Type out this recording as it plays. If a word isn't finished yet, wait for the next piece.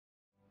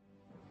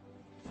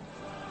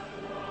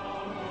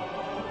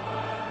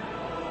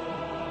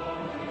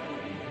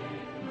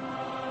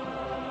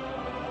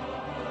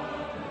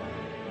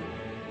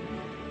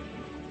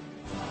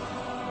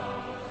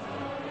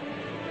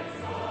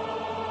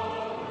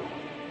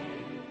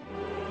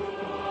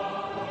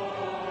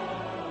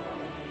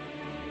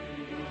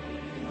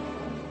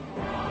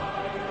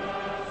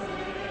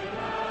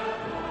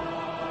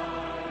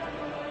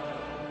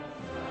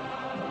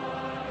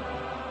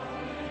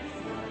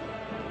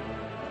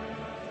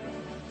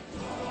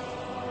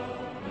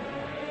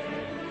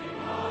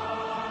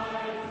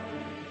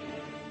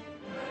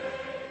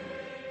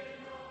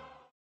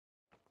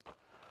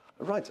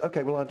Right,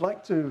 okay, well, I'd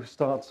like to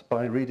start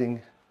by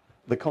reading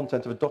the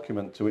content of a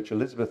document to which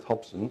Elizabeth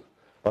Hobson,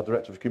 our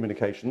Director of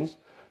Communications,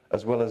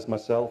 as well as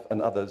myself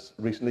and others,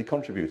 recently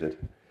contributed.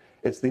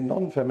 It's the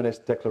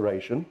Non-Feminist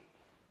Declaration.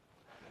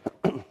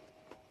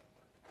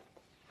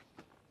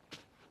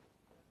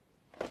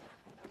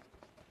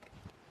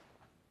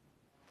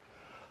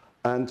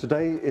 And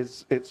today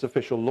is its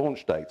official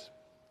launch date.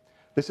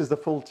 This is the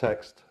full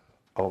text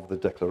of the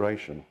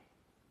Declaration.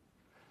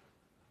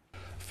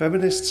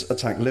 Feminists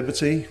attack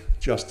liberty,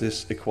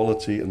 justice,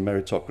 equality, and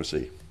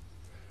meritocracy.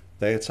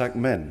 They attack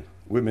men,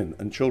 women,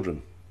 and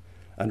children,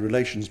 and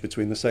relations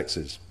between the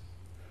sexes.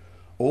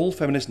 All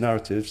feminist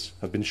narratives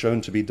have been shown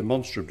to be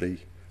demonstrably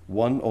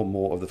one or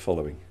more of the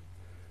following: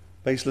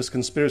 baseless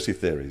conspiracy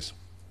theories,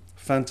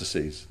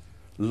 fantasies,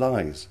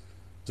 lies,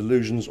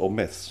 delusions, or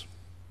myths.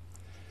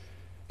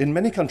 In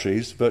many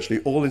countries,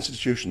 virtually all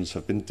institutions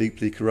have been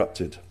deeply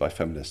corrupted by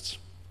feminists,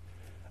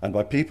 and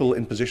by people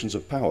in positions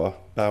of power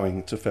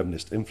bowing to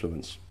feminist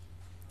influence.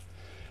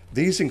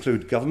 These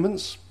include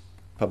governments,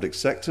 public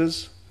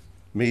sectors,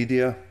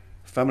 media,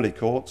 family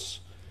courts,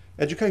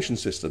 education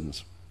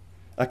systems,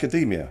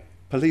 academia,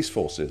 police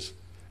forces,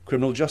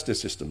 criminal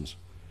justice systems,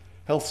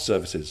 health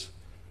services,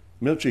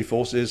 military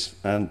forces,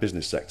 and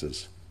business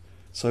sectors.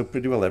 So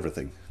pretty well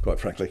everything, quite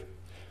frankly.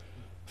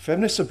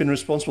 Feminists have been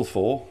responsible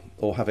for,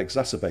 or have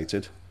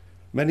exacerbated,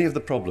 many of the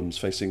problems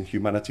facing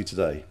humanity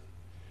today.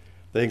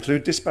 They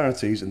include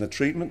disparities in the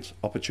treatment,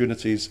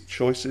 opportunities,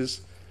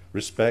 choices,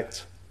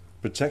 respect,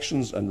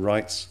 protections, and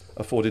rights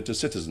afforded to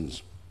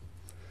citizens.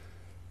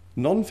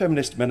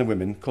 Non-feminist men and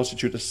women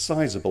constitute a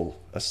sizable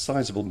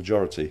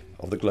majority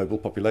of the global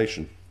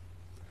population.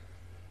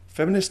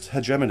 Feminist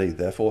hegemony,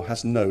 therefore,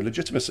 has no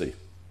legitimacy,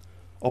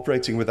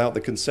 operating without the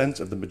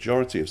consent of the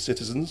majority of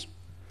citizens,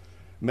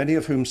 many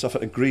of whom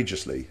suffer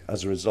egregiously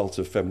as a result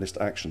of feminist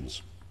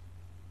actions.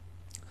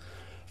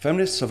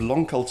 Feminists have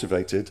long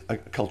cultivated a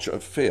culture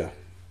of fear.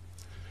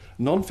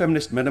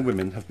 Non-feminist men and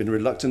women have been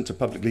reluctant to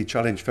publicly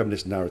challenge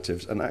feminist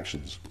narratives and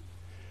actions.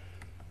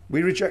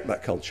 We reject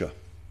that culture,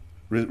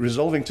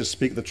 resolving to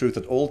speak the truth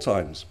at all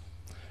times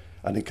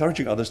and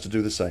encouraging others to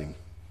do the same.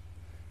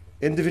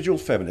 Individual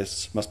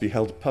feminists must be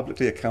held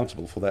publicly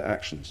accountable for their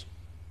actions.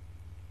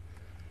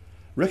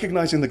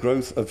 Recognizing the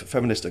growth of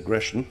feminist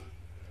aggression,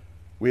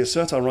 we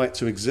assert our right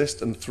to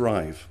exist and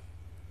thrive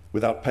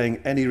without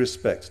paying any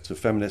respect to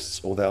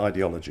feminists or their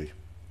ideology.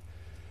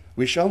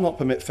 We shall not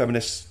permit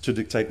feminists to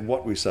dictate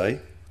what we say,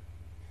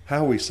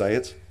 how we say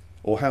it,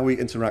 or how we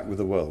interact with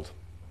the world.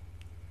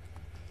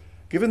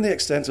 Given the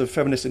extent of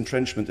feminist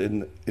entrenchment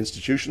in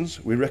institutions,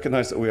 we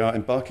recognize that we are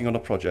embarking on a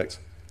project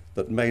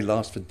that may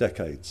last for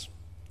decades.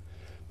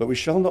 But we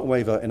shall not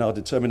waver in our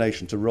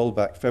determination to roll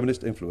back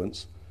feminist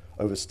influence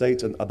over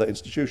state and other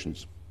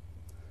institutions.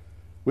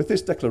 With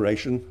this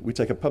declaration, we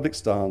take a public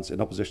stance in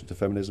opposition to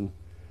feminism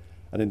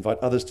and invite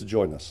others to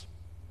join us.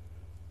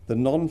 The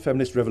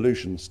non-feminist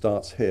revolution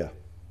starts here.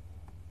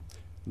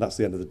 And that's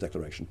the end of the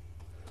declaration.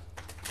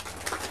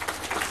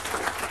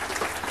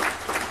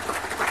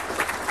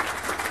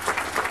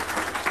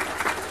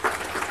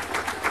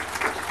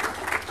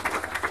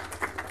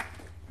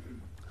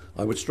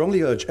 I would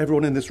strongly urge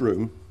everyone in this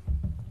room,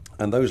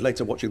 and those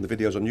later watching the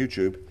videos on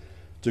YouTube,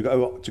 to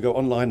go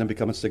online and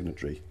become a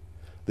signatory.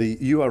 The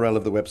URL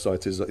of the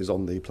website is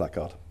on the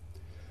placard.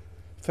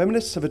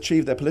 Feminists have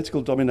achieved their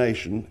political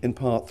domination in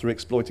part through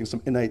exploiting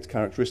some innate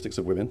characteristics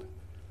of women,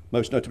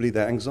 most notably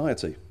their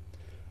anxiety,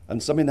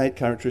 and some innate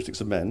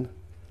characteristics of men,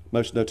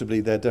 most notably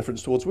their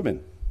deference towards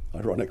women,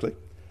 ironically.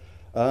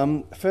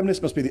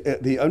 Feminists must be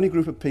the only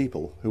group of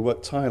people who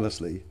work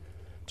tirelessly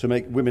to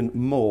make women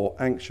more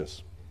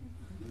anxious,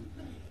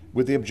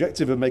 with the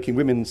objective of making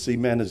women see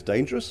men as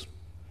dangerous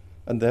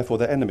and therefore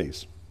their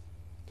enemies,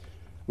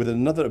 with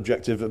another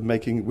objective of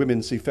making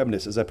women see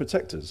feminists as their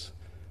protectors,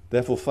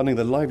 therefore funding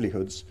the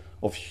livelihoods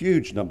of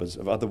huge numbers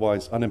of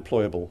otherwise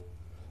unemployable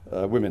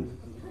women.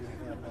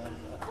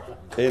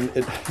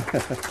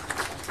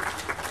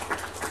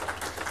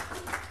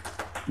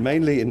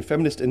 Mainly in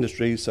feminist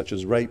industries such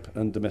as rape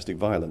and domestic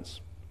violence.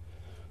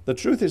 The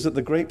truth is that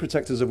the great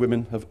protectors of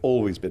women have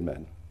always been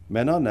men.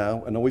 Men are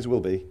now, and always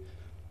will be,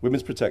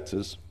 women's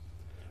protectors,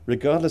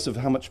 regardless of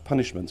how much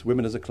punishment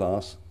women as a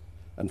class,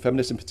 and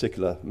feminists in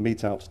particular,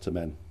 mete out to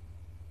men.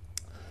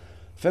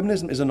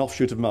 Feminism is an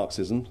offshoot of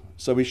Marxism,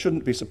 so we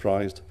shouldn't be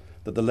surprised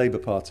that the Labour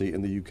Party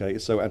in the UK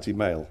is so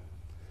anti-male.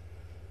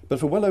 But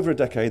for well over a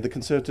decade, the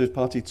Conservative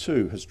Party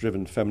too has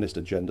driven feminist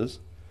agendas,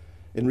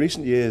 in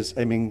recent years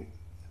aiming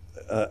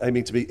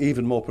to be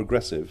even more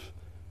progressive,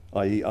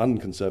 i.e.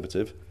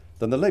 unconservative,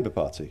 than the Labour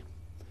Party.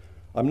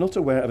 I'm not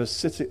aware of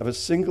a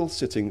single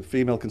sitting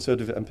female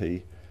Conservative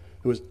MP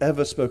who has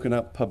ever spoken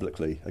out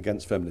publicly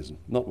against feminism,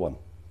 not one.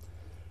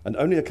 And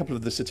only a couple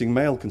of the sitting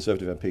male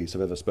Conservative MPs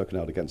have ever spoken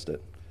out against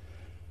it.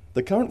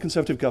 The current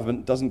Conservative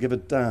government doesn't give a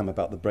damn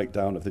about the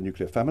breakdown of the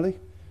nuclear family,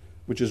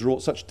 which has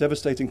wrought such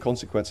devastating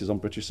consequences on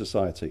British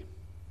society.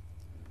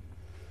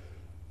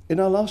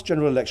 In our last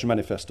general election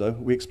manifesto,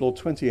 we explored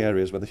 20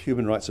 areas where the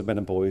human rights of men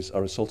and boys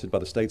are assaulted by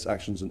the state's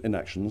actions and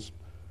inactions,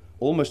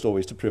 almost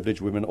always to privilege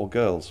women or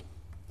girls.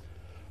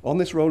 On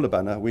this roller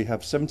banner, we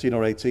have 17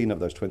 or 18 of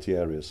those 20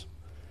 areas.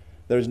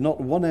 There is not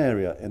one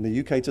area in the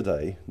UK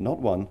today, not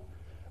one,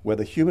 where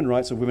the human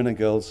rights of women and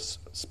girls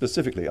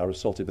specifically are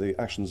assaulted by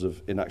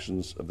the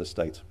inactions of the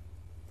state.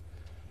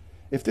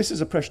 If this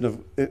is oppression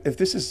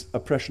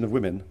of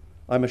women,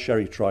 I'm a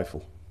sherry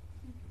trifle.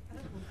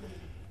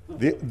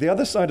 The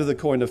other side of the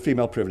coin of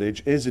female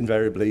privilege is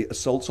invariably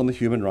assaults on the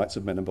human rights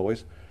of men and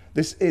boys.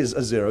 This is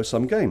a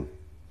zero-sum game.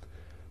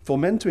 For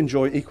men to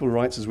enjoy equal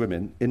rights as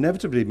women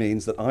inevitably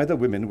means that either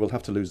women will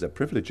have to lose their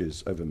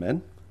privileges over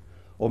men,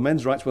 or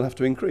men's rights will have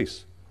to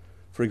increase.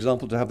 For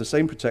example, to have the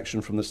same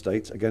protection from the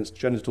state against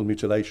genital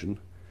mutilation,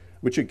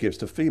 which it gives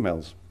to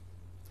females.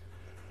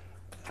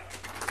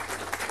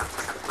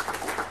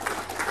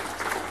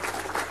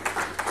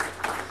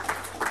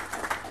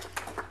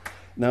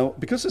 Now,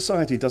 because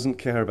society doesn't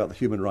care about the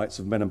human rights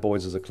of men and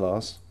boys as a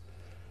class,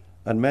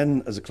 and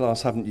men as a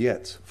class haven't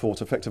yet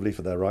fought effectively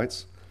for their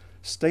rights,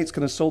 states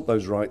can assault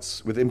those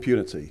rights with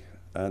impunity,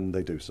 and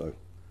they do so.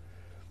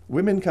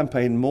 Women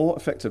campaign more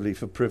effectively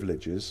for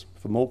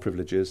more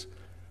privileges,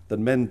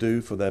 than men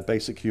do for their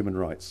basic human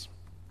rights.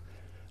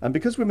 And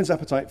because women's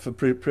appetite for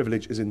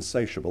privilege is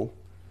insatiable,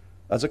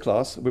 as a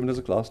class, women as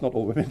a class, not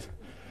all women,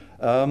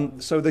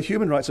 so the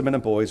human rights of men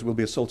and boys will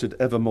be assaulted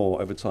ever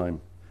more over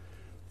time.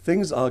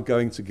 Things are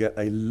going to get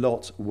a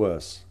lot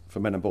worse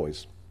for men and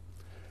boys,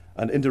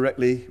 and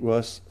indirectly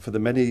worse for the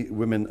many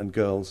women and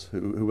girls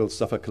who will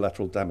suffer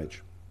collateral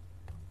damage.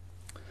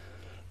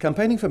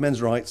 Campaigning for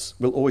men's rights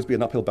will always be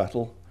an uphill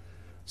battle,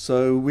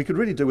 so we could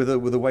really do with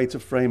a way to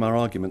frame our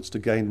arguments to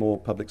gain more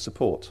public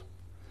support.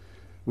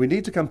 We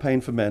need to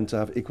campaign for men to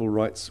have equal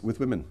rights with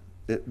women.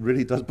 It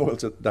really does boil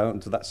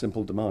down to that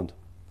simple demand.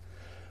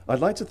 I'd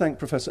like to thank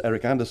Professor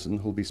Eric Anderson,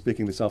 who will be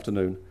speaking this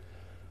afternoon,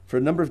 for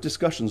a number of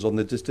discussions on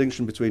the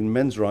distinction between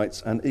men's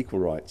rights and equal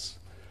rights.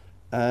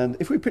 And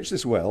if we pitch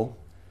this well,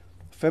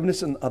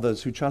 feminists and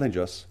others who challenge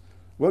us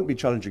won't be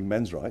challenging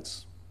men's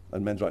rights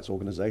and men's rights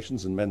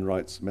organizations and men's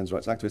rights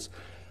activists.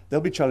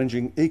 They'll be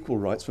challenging equal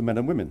rights for men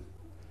and women.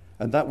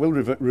 And that will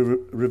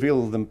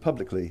reveal them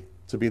publicly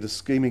to be the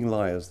scheming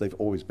liars they've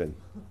always been.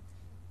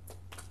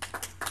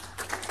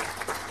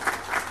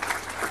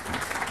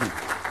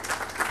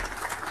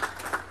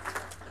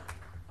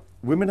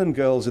 Women and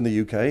girls in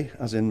the UK,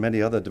 as in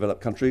many other developed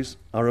countries,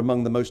 are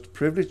among the most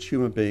privileged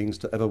human beings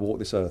to ever walk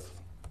this earth.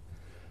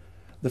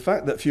 The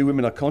fact that few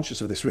women are conscious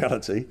of this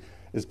reality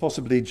is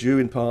possibly due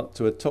in part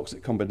to a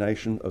toxic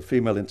combination of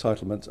female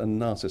entitlement and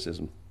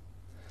narcissism.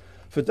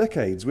 For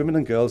decades, women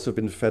and girls have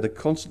been fed a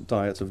constant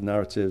diet of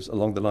narratives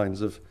along the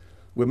lines of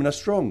women are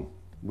strong,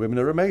 women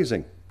are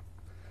amazing.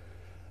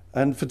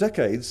 And for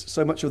decades,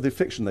 so much of the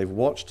fiction they've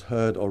watched,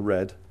 heard, or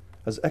read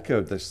has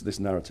echoed this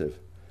narrative.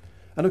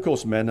 And of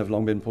course, men have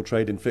long been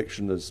portrayed in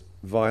fiction as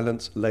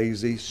violent,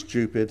 lazy,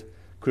 stupid,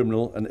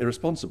 criminal, and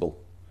irresponsible,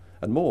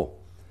 and more,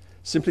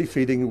 simply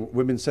feeding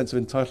women's sense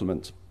of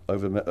entitlement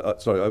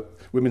over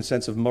women's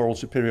sense of moral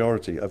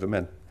superiority over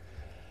men.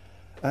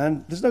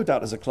 And there's no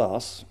doubt as a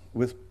class,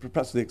 with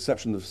perhaps the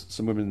exception of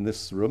some women in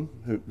this room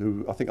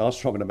who I think are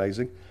strong and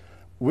amazing,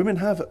 women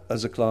have,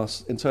 as a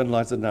class,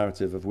 internalized the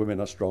narrative of women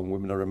are strong,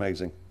 women are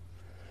amazing.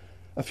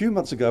 A few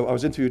months ago, I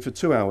was interviewed for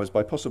 2 hours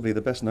by possibly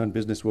the best-known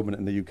businesswoman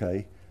in the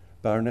UK,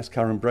 Baroness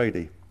Karen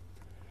Brady.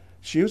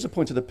 She was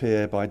appointed a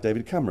peer by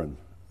David Cameron,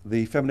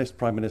 the feminist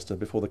Prime Minister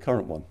before the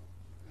current one.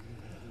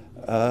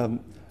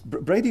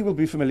 Brady will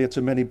be familiar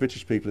to many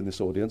British people in this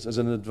audience as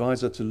an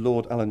advisor to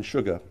Lord Alan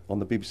Sugar on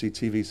the BBC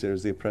TV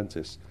series The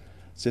Apprentice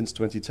since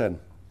 2010.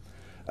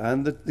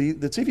 And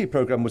the TV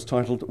programme was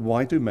titled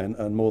Why Do Men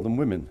Earn More Than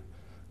Women?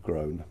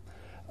 Groan.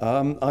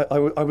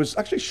 I was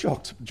actually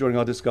shocked during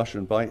our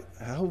discussion by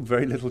how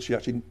very little she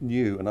actually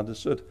knew and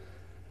understood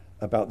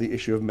about the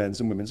issue of men's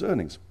and women's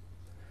earnings.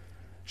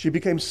 She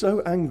became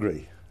so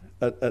angry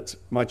at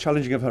my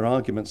challenging of her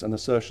arguments and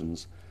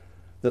assertions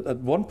that at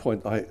one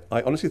point I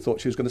honestly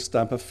thought she was going to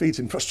stamp her feet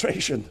in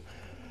frustration.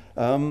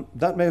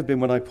 That may have been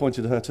when I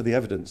pointed her to the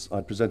evidence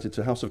I'd presented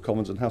to House of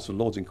Commons and House of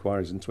Lords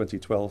inquiries in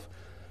 2012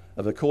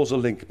 of a causal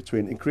link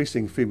between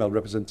increasing female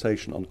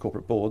representation on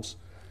corporate boards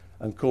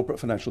and corporate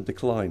financial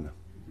decline.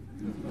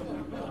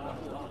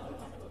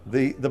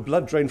 The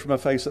blood drained from her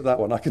face at that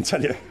one, I can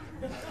tell you.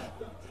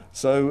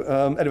 So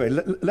anyway,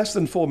 less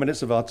than 4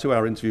 minutes of our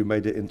 2-hour interview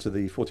made it into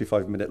the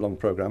 45-minute-long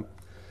programme.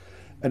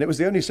 And it was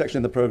the only section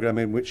in the programme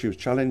in which she was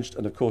challenged,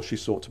 and of course she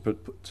sought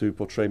to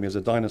portray me as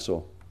a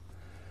dinosaur.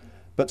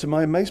 But to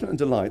my amazement and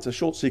delight, a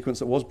short sequence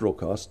that was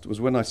broadcast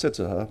was when I said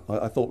to her,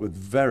 I thought with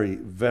very,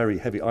 very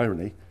heavy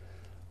irony,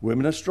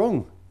 women are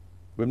strong,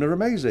 women are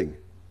amazing,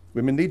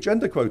 women need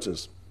gender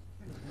quotas.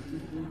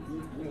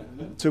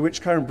 To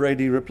which Karen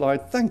Brady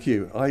replied, thank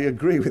you, I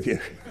agree with you.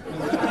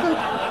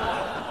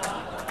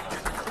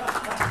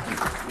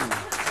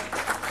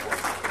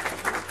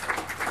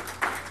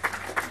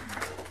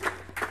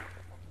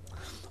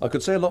 I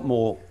could say a lot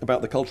more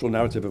about the cultural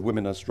narrative of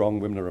women are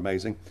strong, women are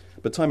amazing,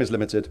 but time is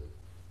limited.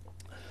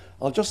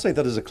 I'll just say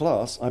that as a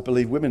class, I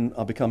believe women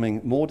are becoming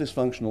more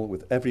dysfunctional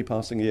with every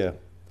passing year,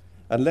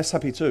 and less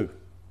happy too.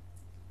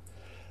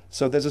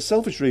 So there's a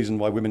selfish reason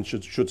why women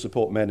should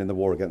support men in the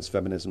war against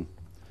feminism.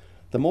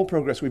 The more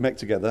progress we make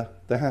together,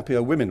 the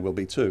happier women will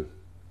be too.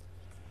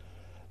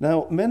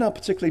 Now, men are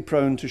particularly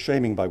prone to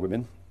shaming by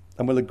women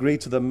and will agree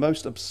to the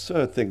most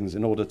absurd things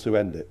in order to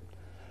end it.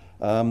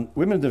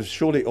 Women have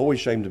surely always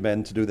shamed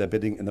men to do their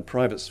bidding in the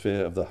private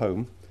sphere of the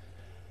home.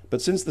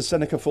 But since the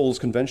Seneca Falls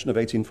Convention of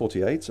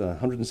 1848,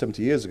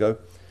 170 years ago,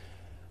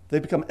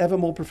 they've become ever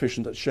more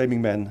proficient at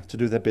shaming men to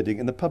do their bidding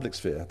in the public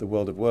sphere, the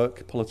world of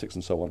work, politics,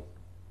 and so on.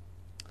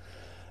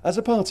 As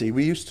a party,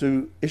 we used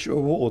to issue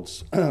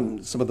awards,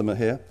 some of them are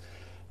here,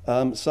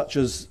 such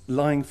as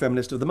Lying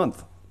Feminist of the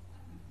Month.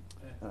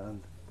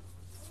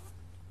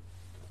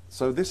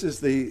 So this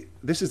is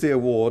the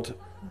award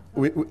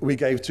we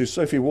gave to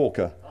Sophie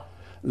Walker,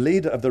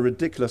 leader of the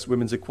ridiculous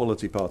Women's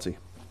Equality Party.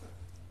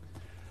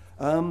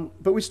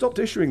 But we stopped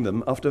issuing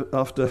them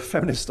after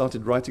feminists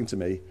started writing to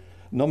me,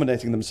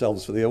 nominating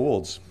themselves for the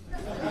awards.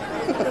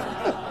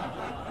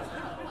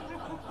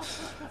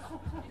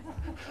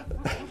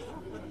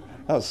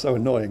 That was so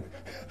annoying.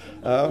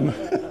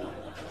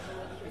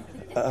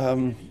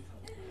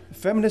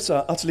 Feminists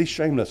are utterly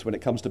shameless when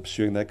it comes to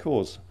pursuing their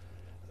cause.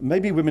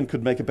 Maybe women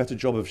could make a better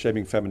job of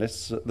shaming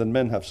feminists than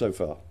men have so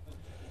far.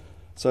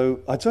 So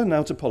I turn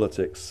now to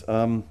politics.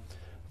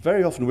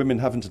 Very often women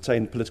haven't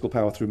attained political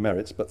power through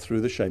merit, but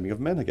through the shaming of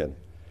men again.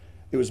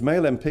 It was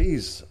male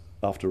MPs,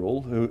 after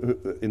all,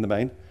 who in the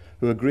main,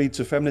 who agreed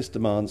to feminist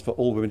demands for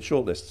all women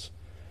shortlists,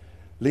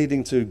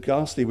 leading to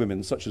ghastly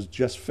women such as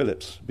Jess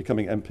Phillips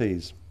becoming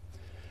MPs.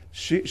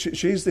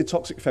 She's the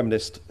toxic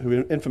feminist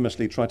who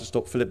infamously tried to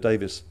stop Philip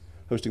Davis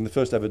hosting the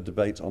first ever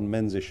debate on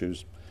men's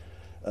issues,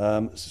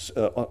 and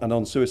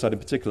on suicide in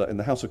particular, in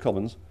the House of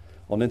Commons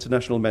on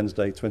International Men's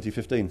Day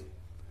 2015.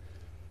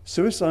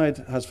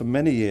 Suicide has for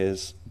many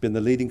years been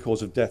the leading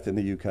cause of death in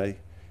the UK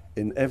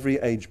in every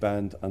age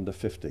band under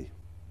 50.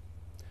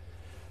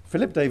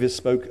 Philip Davis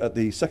spoke at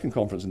the second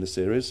conference in this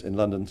series in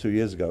London 2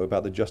 years ago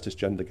about the justice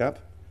gender gap,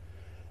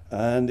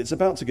 and it's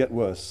about to get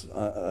worse.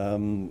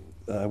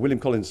 William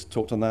Collins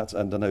talked on that,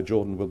 and I know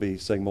Jordan will be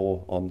saying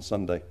more on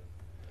Sunday.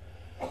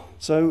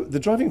 So the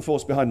driving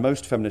force behind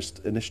most feminist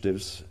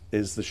initiatives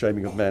is the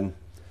shaming of men,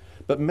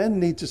 but men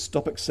need to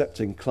stop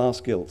accepting class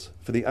guilt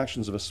for the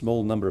actions of a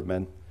small number of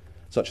men,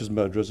 such as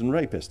murderers and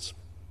rapists.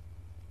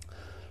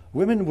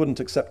 Women wouldn't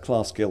accept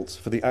class guilt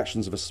for the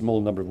actions of a small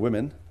number of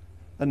women,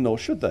 and nor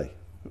should they.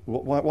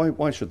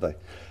 Why should they?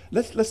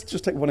 Let's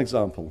just take one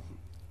example.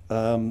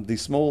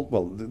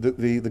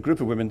 The group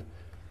of women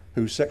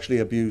who sexually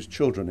abused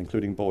children,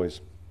 including boys.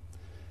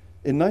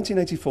 In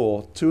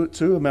 1984,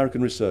 two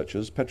American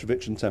researchers,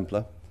 Petrovich and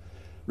Templer,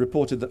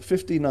 reported that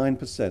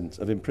 59%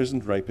 of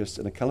imprisoned rapists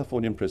in a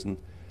Californian prison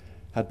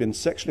had been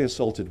sexually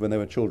assaulted when they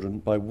were children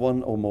by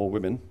one or more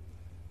women,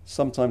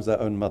 sometimes their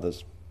own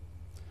mothers.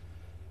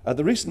 At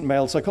the recent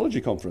male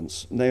psychology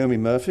conference, Naomi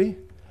Murphy,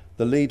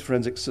 the lead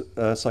forensic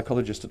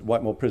psychologist at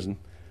Whitemore Prison,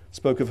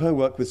 spoke of her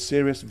work with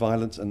serious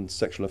violent and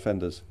sexual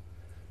offenders.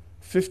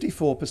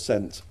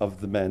 54%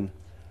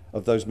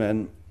 of those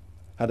men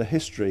had a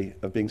history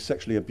of being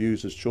sexually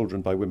abused as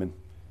children by women,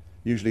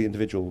 usually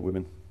individual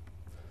women.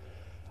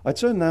 I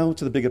turn now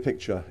to the bigger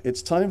picture.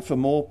 It's time for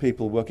more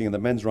people working in the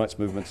men's rights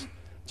movement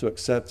to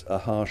accept a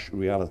harsh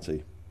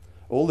reality.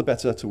 All the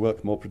better to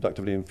work more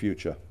productively in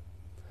future.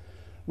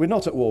 We're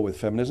not at war with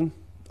feminism,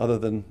 other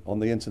than on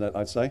the internet,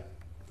 I'd say.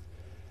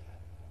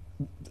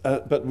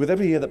 But with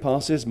every year that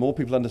passes, more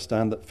people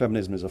understand that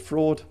feminism is a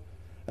fraud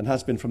and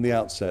has been from the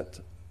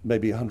outset,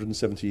 maybe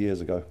 170 years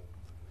ago.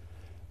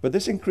 But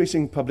this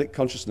increasing public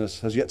consciousness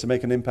has yet to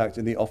make an impact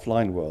in the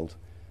offline world,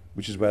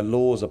 which is where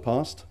laws are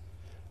passed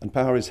and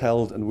power is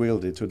held and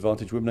wielded to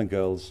advantage women and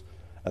girls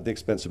at the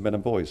expense of men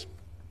and boys.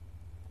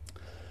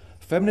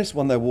 Feminists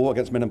won their war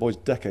against men and boys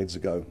decades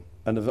ago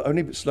and have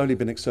only slowly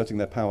been exerting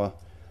their power,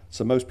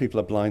 so most people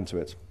are blind to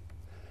it.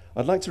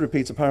 I'd like to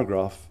repeat a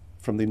paragraph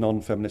from the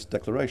Non-Feminist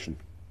Declaration.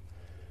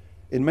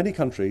 In many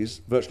countries,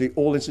 virtually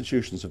all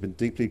institutions have been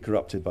deeply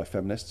corrupted by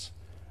feminists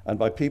and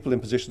by people in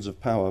positions of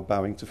power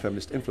bowing to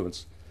feminist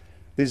influence.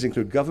 These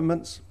include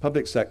governments,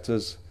 public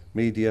sectors,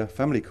 media,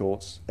 family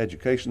courts,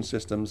 education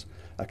systems,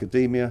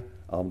 academia,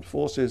 armed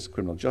forces,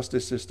 criminal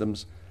justice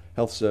systems,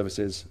 health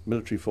services,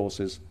 military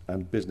forces,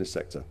 and business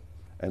sector.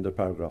 End of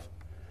paragraph.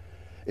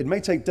 It may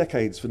take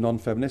decades for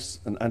non-feminists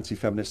and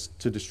anti-feminists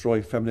to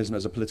destroy feminism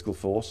as a political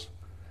force,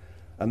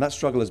 and that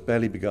struggle has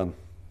barely begun.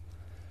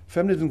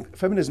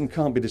 Feminism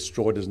can't be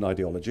destroyed as an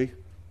ideology,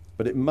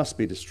 but it must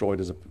be destroyed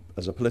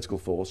as a political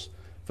force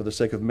for the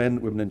sake of men,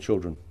 women, and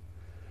children.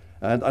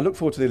 And I look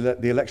forward to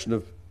the election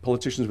of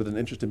politicians with an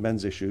interest in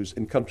men's issues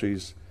in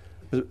countries,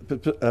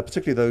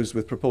 particularly those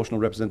with proportional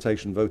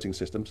representation voting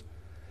systems,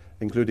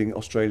 including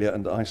Australia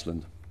and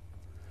Iceland.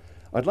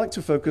 I'd like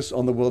to focus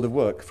on the world of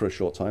work for a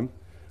short time,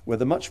 where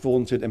the much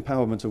vaunted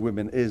empowerment of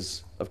women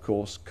is, of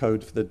course,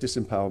 code for the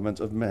disempowerment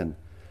of men.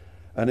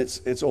 And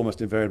it's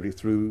almost invariably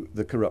through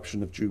the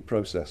corruption of due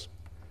process.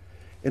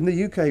 In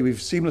the UK, we've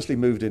seamlessly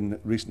moved in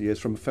recent years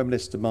from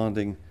feminists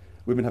demanding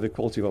women have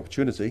equality of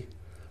opportunity,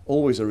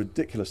 always a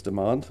ridiculous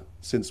demand,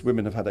 since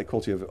women have had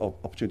equality of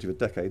opportunity for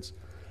decades,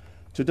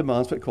 to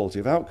demands for equality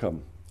of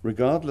outcome,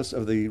 regardless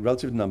of the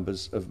relative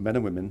numbers of men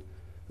and women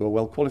who are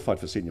well qualified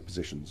for senior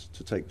positions,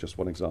 to take just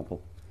one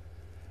example.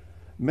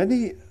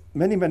 Many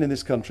men in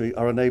this country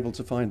are unable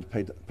to find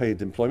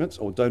paid employment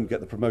or don't get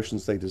the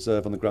promotions they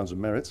deserve on the grounds of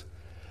merit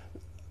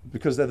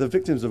because they're the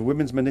victims of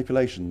women's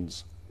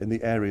manipulations in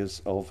the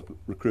areas of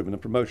recruitment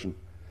and promotion.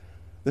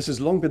 This has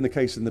long been the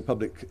case in the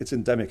public, it's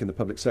endemic in the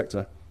public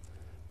sector,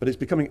 but it's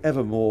becoming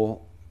ever more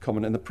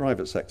common in the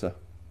private sector.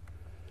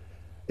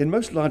 In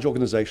most large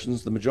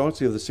organisations, the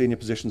majority of the senior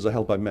positions are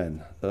held by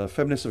men.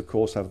 Feminists, of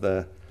course, have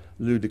their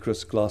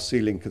ludicrous glass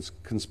ceiling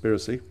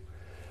conspiracy.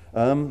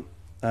 And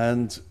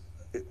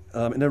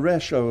in a rare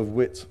show of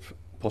wit,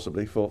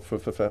 possibly, for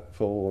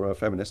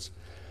feminists,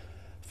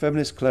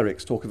 feminist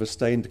clerics talk of a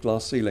stained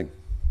glass ceiling.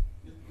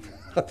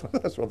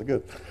 That's rather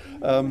good.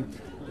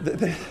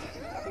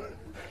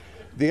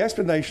 The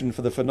explanation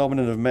for the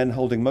phenomenon of men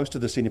holding most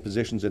of the senior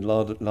positions in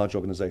large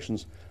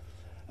organisations,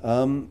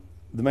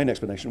 the main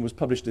explanation was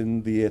published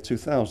in the year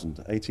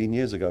 2000, 18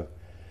 years ago.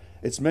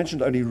 It's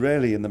mentioned only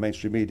rarely in the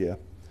mainstream media,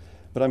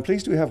 but I'm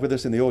pleased to have with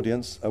us in the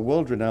audience a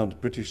world-renowned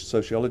British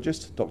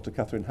sociologist, Dr.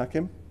 Catherine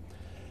Hackim.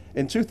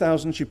 In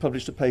 2000, she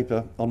published a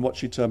paper on what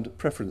she termed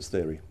preference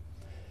theory,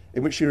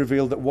 in which she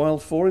revealed that while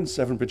 4 in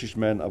 7 British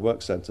men are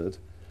work-centred,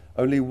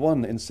 only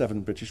 1 in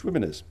 7 British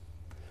women is.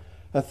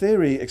 Her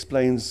theory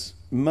explains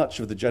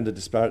much of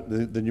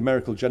the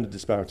numerical gender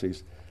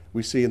disparities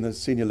we see in the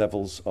senior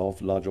levels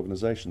of large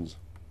organisations.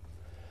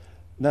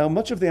 Now,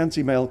 much of the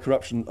anti-male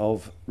corruption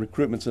of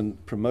recruitment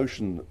and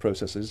promotion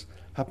processes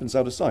happens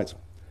out of sight.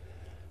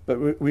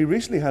 But we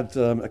recently had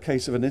a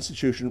case of an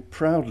institution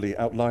proudly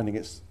outlining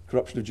its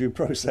corruption of due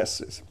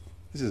processes.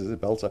 This is a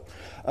belter.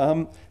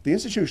 The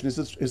institution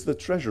is the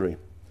Treasury,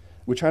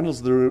 which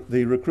handles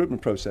the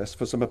recruitment process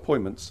for some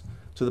appointments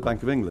to the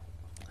Bank of England.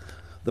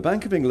 The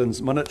Bank of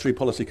England's Monetary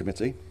Policy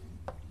Committee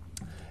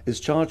is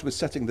charged with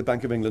setting the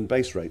Bank of England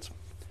base rate.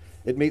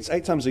 It meets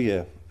 8 times a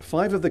year.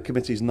 5 of the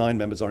committee's 9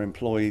 members are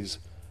employees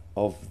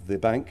of the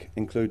bank,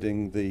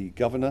 including the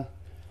governor,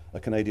 a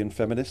Canadian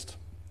feminist,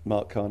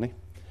 Mark Carney.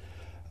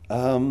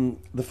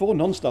 The 4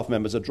 non-staff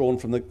members are drawn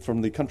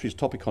from the country's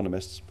top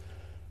economists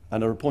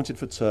and are appointed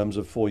for terms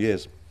of 4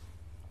 years.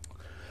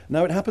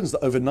 Now, it happens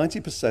that over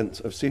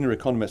 90% of senior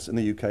economists in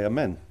the UK are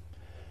men.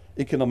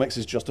 Economics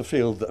is just a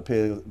field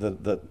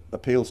that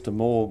appeals to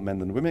more men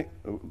than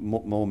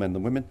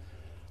women,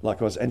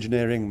 likewise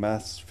engineering,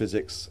 maths,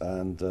 physics,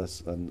 and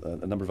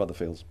a number of other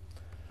fields.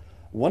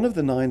 One of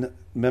the 9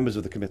 members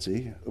of the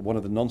committee, one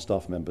of the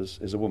non-staff members,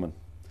 is a woman.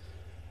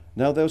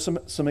 Now, there was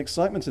some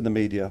excitement in the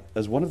media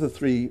as one of the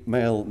 3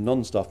 male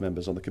non-staff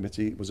members on the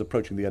committee was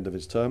approaching the end of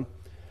his term,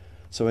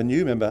 so a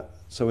new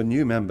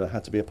member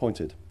had to be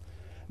appointed.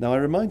 Now, I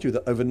remind you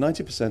that over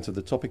 90% of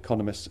the top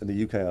economists in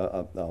the UK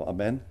are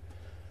men,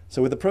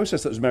 so with a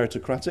process that was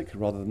meritocratic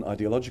rather than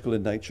ideological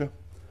in nature,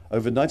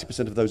 over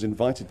 90% of those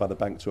invited by the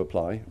bank to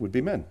apply would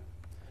be men.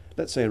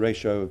 Let's say a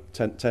ratio of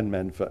 10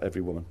 men for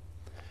every woman.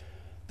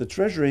 The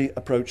Treasury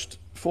approached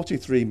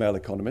 43 male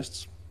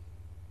economists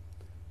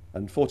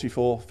and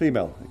 44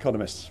 female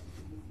economists,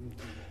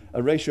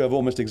 a ratio of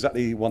almost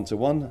exactly 1 to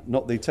 1,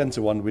 not the 10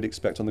 to 1 we'd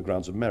expect on the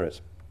grounds of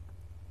merit.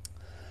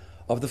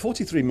 Of the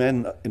 43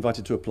 men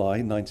invited to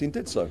apply, 19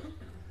 did so.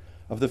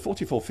 Of the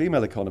 44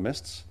 female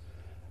economists,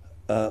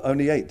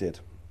 only 8 did.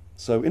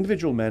 So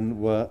individual men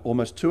were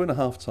almost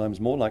 2.5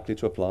 times more likely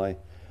to apply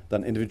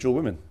than individual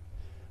women,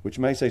 which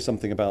may say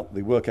something about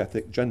the work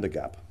ethic gender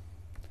gap.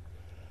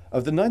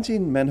 Of the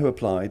 19 men who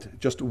applied,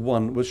 just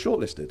 1 was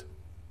shortlisted.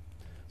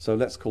 So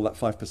let's call that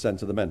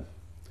 5% of the men.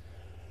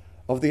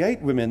 Of the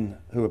 8 women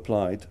who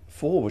applied,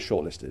 4 were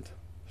shortlisted,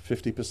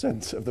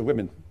 50% of the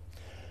women.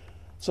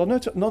 So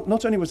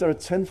not only was there a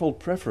tenfold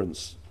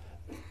preference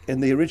in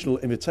the original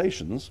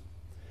invitations,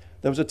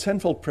 there was a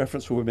tenfold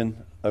preference for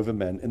women over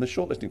men in the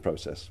shortlisting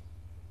process.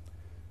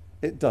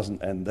 It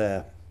doesn't end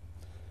there.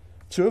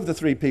 2 of the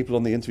 3 people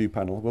on the interview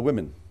panel were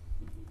women.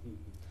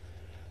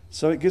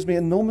 So it gives me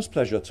enormous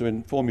pleasure to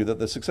inform you that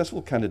the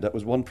successful candidate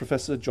was one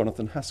Professor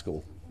Jonathan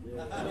Haskell.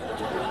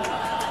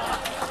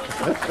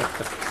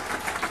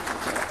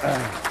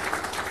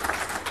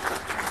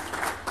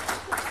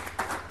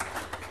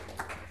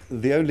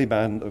 The only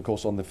man, of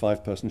course, on the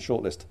 5-person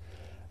shortlist.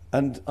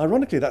 And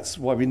ironically, that's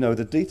why we know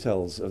the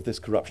details of this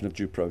corruption of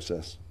due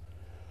process.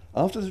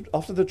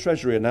 After the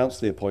Treasury announced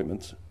the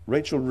appointment,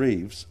 Rachel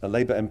Reeves, a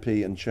Labour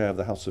MP and chair of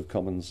the House of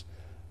Commons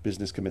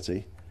Business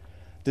Committee,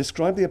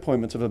 described the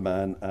appointment of a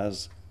man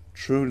as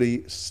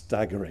truly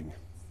staggering.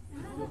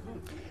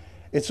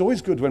 It's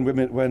always good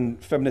when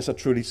feminists are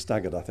truly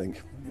staggered, I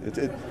think.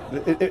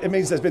 It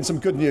means there's been some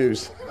good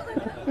news.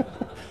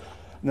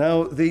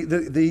 Now,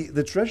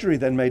 the Treasury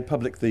then made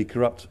public the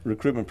corrupt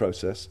recruitment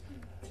process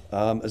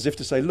as if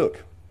to say,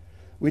 look,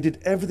 we did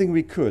everything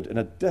we could in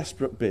a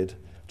desperate bid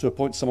to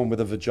appoint someone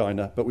with a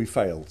vagina, but we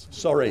failed.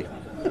 Sorry.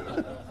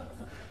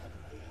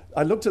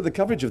 I looked at the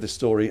coverage of this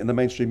story in the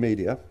mainstream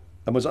media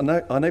and was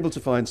unable to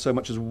find so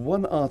much as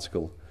one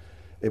article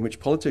in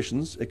which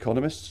politicians,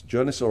 economists,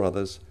 journalists or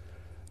others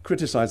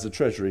criticised the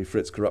Treasury for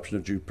its corruption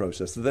of due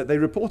process. They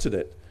reported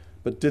it,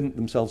 but didn't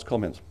themselves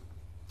comment.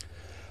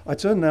 I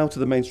turn now to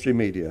the mainstream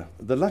media.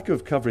 The lack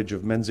of coverage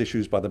of men's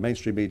issues by the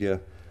mainstream media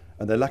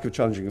and their lack of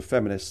challenging of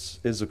feminists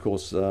is, of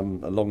course, a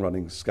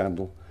long-running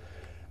scandal.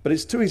 But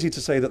it's too easy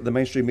to say that the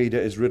mainstream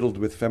media is riddled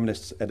with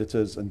feminist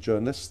editors and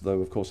journalists, though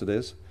of course it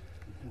is.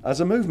 As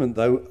a movement,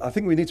 though, I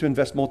think we need to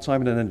invest more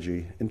time and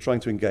energy in trying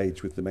to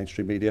engage with the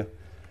mainstream media,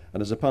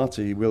 and as a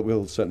party,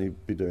 we'll certainly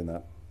be doing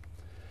that.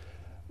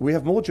 We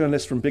have more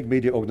journalists from big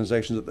media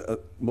organisations.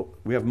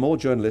 We have more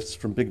journalists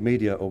from big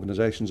media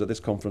organisations at this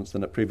conference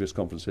than at previous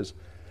conferences,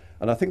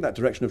 and I think that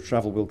direction of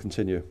travel will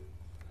continue.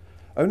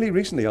 Only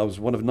recently, I was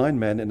one of 9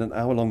 men in an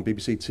hour-long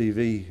BBC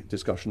TV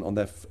discussion on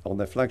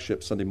their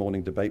flagship Sunday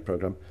morning debate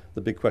programme,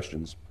 The Big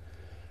Questions.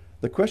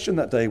 The question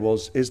that day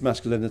was, is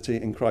masculinity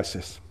in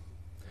crisis?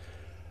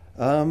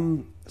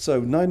 So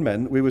 9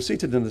 men, we were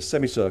seated in a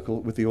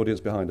semicircle with the audience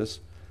behind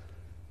us.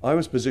 I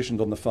was positioned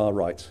on the far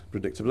right,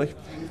 predictably.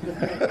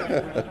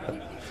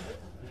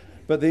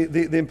 But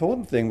the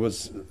important thing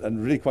was,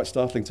 and really quite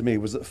startling to me,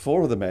 was that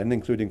 4 of the men,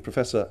 including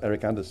Professor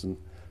Eric Anderson,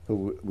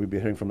 who we'll be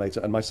hearing from later,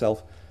 and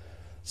myself,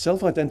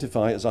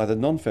 self-identify as either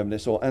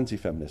non-feminists or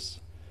anti-feminists.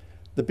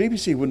 The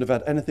BBC wouldn't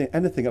have had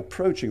anything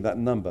approaching that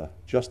number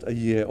just a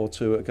year or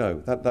 2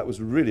 ago. That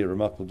was really a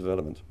remarkable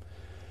development.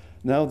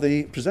 Now,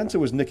 the presenter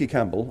was Nicky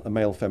Campbell, a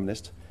male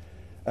feminist,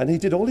 and he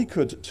did all he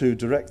could to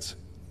direct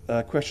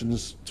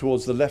questions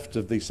towards the left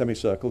of the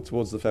semicircle,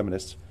 towards the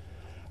feminists,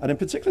 and in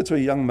particular to a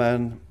young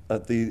man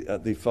at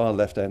the far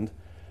left end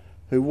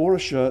who wore a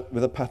shirt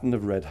with a pattern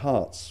of red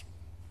hearts.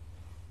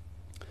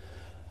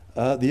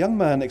 The young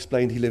man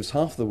explained he lives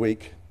half the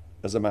week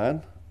as a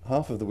man,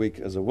 half of the week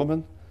as a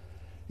woman.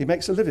 He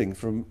makes a living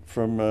from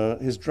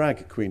his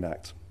drag queen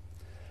act.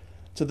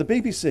 To the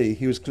BBC,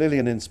 he was clearly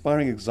an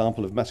inspiring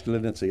example of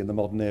masculinity in the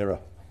modern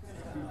era.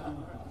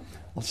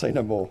 I'll say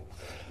no more.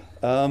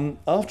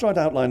 After I'd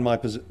outlined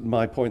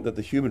my point that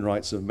the human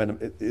rights of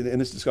men in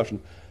this discussion,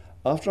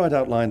 after I'd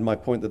outlined my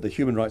point that the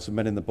human rights of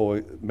men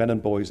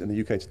and boys in the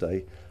UK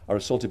today are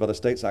assaulted by the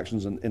state's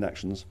actions and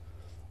inactions,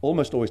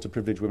 almost always to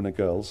privilege women and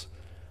girls,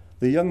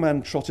 the young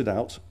man trotted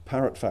out,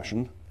 parrot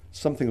fashion,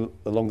 something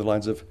along the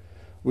lines of,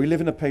 we live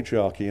in a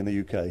patriarchy in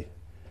the UK,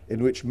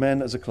 in which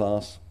men as a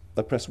class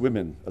oppress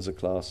women as a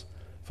class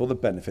for the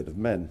benefit of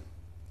men.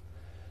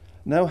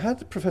 Now,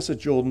 had Professor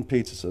Jordan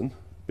Peterson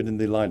been in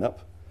the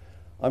lineup,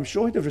 I'm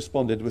sure he'd have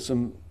responded with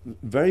some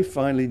very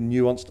finely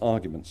nuanced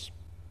arguments.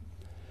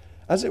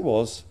 As it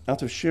was,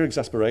 out of sheer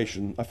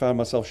exasperation, I found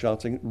myself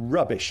shouting,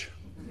 rubbish.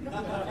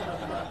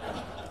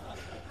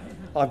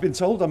 I've been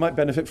told I might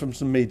benefit from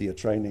some media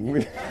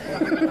training.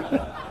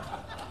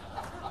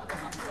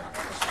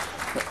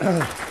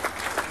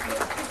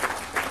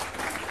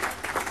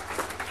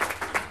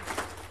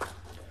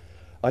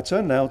 I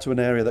turn now to an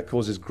area that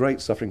causes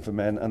great suffering for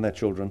men and their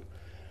children,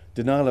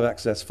 denial of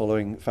access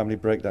following family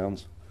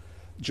breakdowns.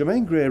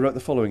 Germaine Greer wrote the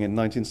following in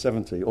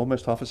 1970,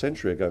 almost half a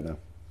century ago now.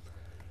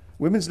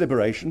 Women's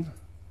liberation,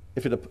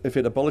 if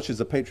it abolishes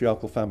the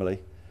patriarchal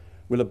family,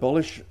 will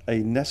abolish a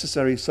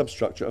necessary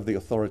substructure of the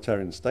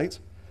authoritarian state,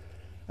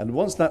 and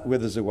once that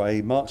withers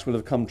away, Marx will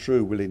have come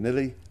true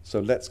willy-nilly,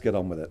 so let's get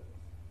on with it.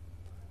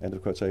 End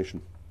of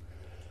quotation.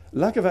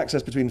 Lack of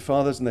access between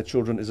fathers and their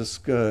children is a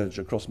scourge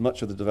across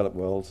much of the developed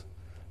world,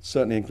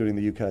 certainly including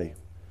the UK.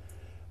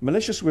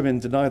 Malicious women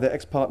deny their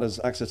ex-partners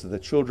access to their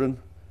children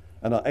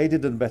and are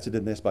aided and abetted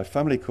in this by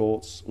family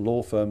courts,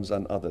 law firms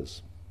and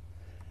others.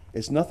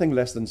 It's nothing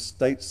less than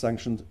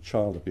state-sanctioned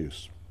child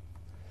abuse.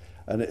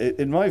 And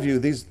in my view,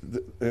 these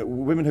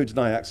women who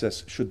deny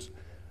access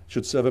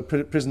should serve a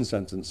prison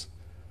sentence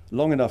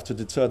long enough to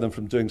deter them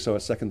from doing so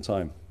a second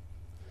time.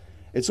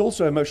 It's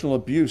also emotional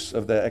abuse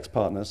of their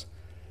ex-partners,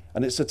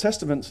 and it's a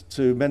testament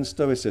to men's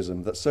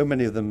stoicism that so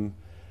many of them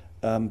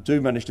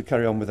do manage to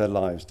carry on with their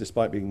lives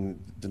despite being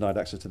denied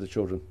access to their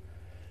children.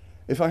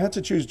 If I had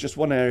to choose just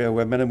one area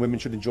where men and women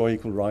should enjoy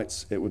equal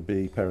rights, it would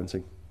be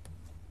parenting.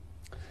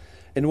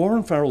 In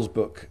Warren Farrell's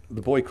book,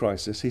 The Boy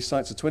Crisis, he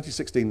cites a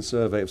 2016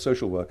 survey of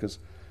social workers,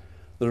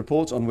 the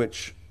report on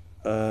which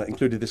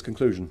included this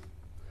conclusion.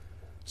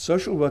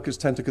 Social workers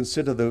tend to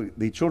consider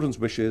the children's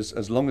wishes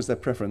as long as their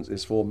preference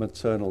is for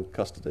maternal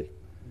custody.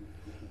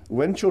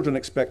 When children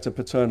express a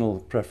paternal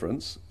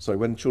preference,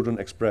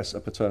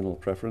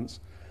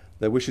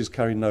 their wishes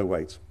carry no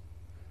weight.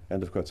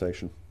 End of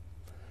quotation.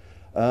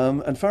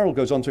 And Farrell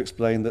goes on to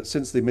explain that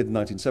since the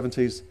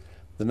mid-1970s,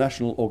 the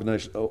National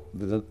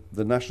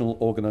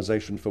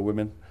Organization for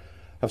Women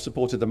have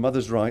supported a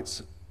mother's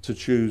rights to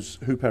choose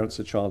who parents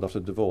a child after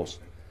divorce.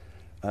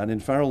 And in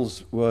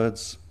Farrell's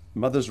words,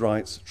 mother's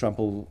rights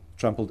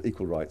trampled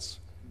equal rights.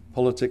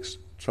 Politics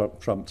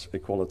trumped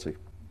equality.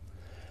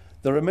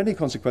 There are many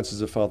consequences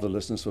of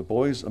fatherlessness for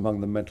boys,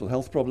 among them mental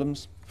health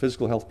problems,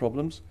 physical health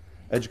problems,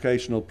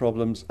 educational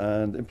problems,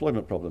 and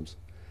employment problems.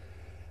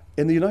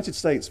 In the United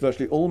States,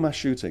 virtually all mass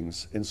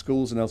shootings in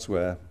schools and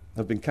elsewhere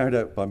have been carried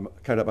out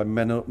by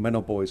men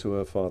or boys who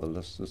are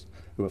fatherless.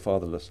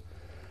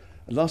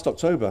 And last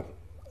October,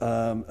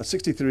 a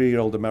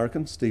 63-year-old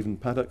American, Stephen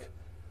Paddock,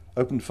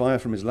 opened fire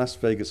from his Las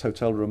Vegas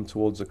hotel room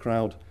towards a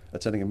crowd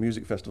attending a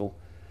music festival,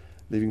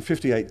 leaving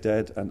 58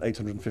 dead and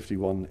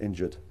 851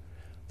 injured.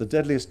 The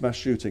deadliest mass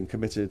shooting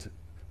committed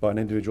by an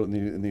individual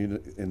in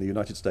the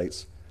United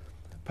States.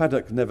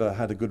 Paddock never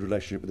had a good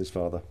relationship with his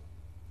father.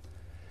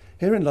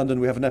 Here in London,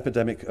 we have an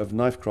epidemic of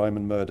knife crime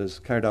and murders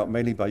carried out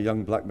mainly by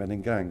young black men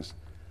in gangs.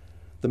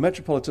 The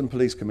Metropolitan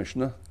Police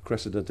Commissioner,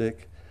 Cressida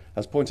Dick,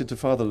 has pointed to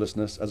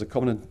fatherlessness as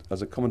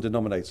a common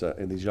denominator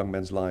in these young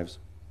men's lives.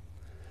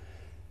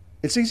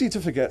 It's easy to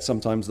forget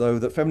sometimes, though,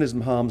 that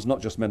feminism harms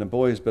not just men and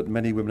boys, but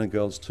many women and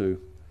girls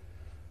too.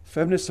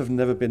 Feminists have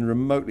never been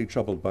remotely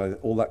troubled by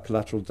all that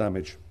collateral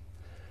damage.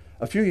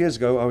 A few years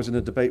ago, I was in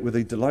a debate with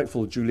the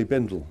delightful Julie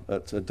Bindel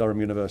at Durham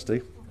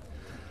University.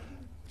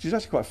 She's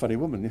actually quite a funny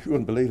woman, if you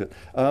wouldn't believe it.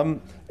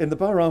 In the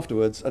bar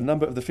afterwards, a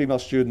number of the female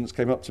students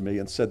came up to me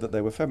and said that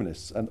they were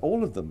feminists, and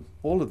all of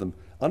them,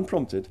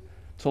 unprompted,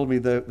 told me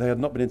they had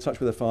not been in touch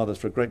with their fathers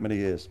for a great many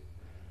years.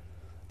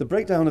 The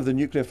breakdown of the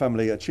nuclear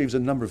family achieves a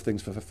number of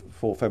things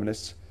for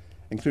feminists,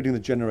 including the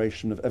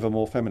generation of ever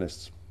more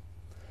feminists.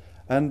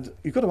 And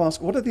you've got to ask,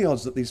 what are the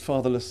odds that these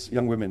fatherless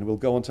young women will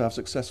go on to have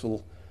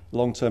successful,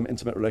 long-term,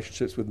 intimate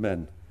relationships with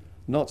men?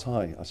 Not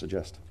high, I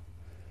suggest.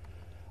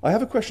 I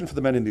have a question for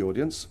the men in the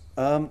audience.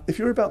 If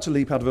you're about to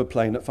leap out of a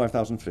plane at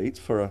 5,000 feet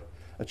for a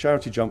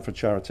parachute jump for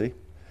charity,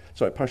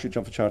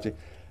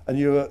 and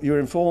you're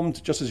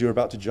informed just as you're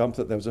about to jump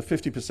that there was a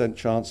 50%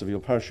 chance of your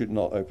parachute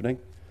not opening,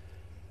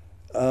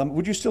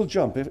 would you still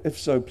jump? If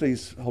so,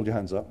 please hold your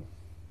hands up.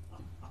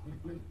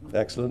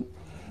 Excellent.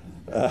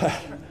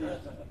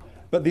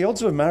 But the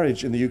odds of a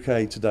marriage in the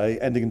UK today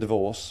ending in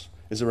divorce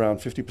is around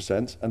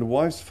 50%, and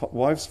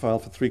wives file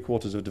for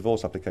 3/4 of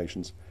divorce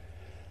applications.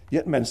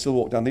 Yet men still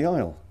walk down the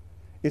aisle.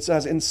 It's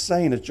as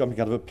insane as jumping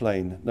out of a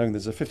plane, knowing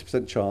there's a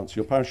 50% chance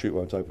your parachute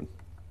won't open.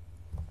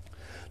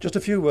 Just a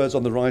few words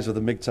on the rise of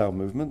the MGTOW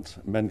movement,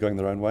 men going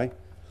their own way.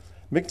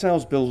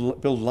 MGTOWs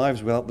build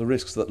lives without the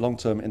risks that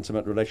long-term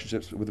intimate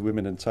relationships with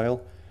women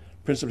entail,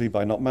 principally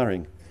by not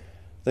marrying.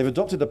 They've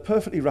adopted a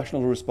perfectly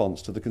rational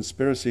response to the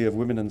conspiracy of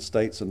women and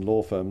states and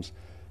law firms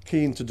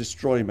keen to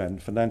destroy men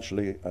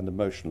financially and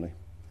emotionally.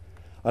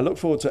 I look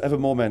forward to ever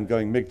more men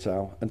going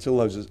MGTOW until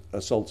those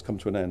assaults come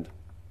to an end.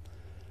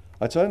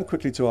 I turn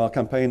quickly to our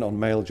campaign on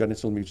male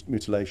genital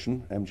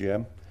mutilation,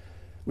 MGM,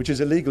 which is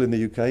illegal in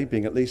the UK,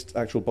 being at least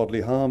actual bodily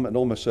harm and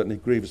almost certainly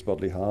grievous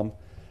bodily harm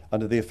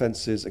under the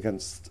offences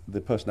against the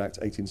Person Act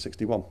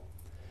 1861.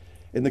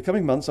 In the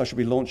coming months, I shall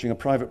be launching a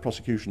private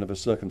prosecution of a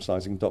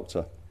circumcising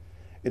doctor.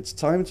 It's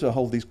time to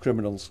hold these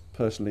criminals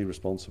personally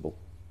responsible.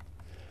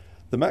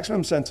 The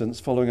maximum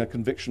sentence following a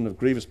conviction of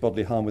grievous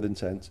bodily harm with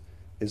intent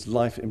is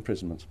life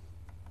imprisonment.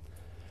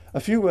 A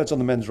few words on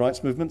the men's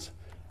rights movement.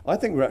 I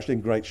think we're actually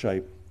in great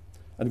shape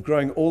and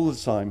growing all the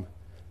time,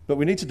 but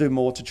we need to do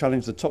more to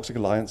challenge the toxic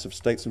alliance of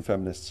states and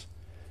feminists.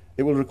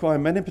 It will require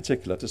men in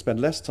particular to spend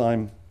less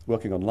time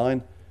working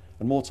online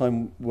and more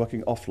time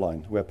working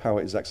offline, where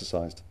power is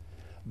exercised.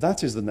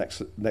 That is the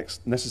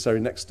necessary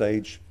next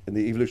stage in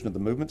the evolution of the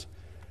movement,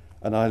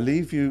 and I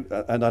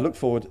look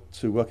forward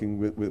to working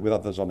with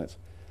others on it.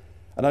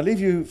 And I leave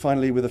you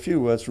finally with a few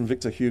words from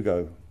Victor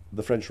Hugo,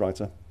 the French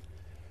writer.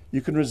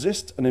 You can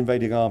resist an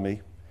invading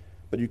army,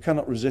 but you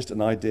cannot resist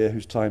an idea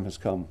whose time has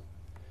come.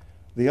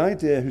 The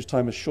idea whose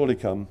time has surely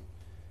come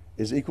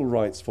is equal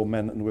rights for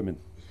men and women.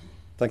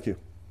 Thank you.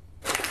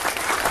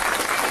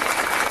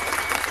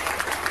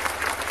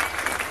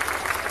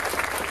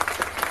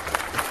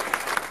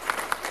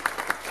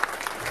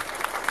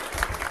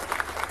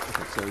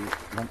 Okay,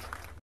 so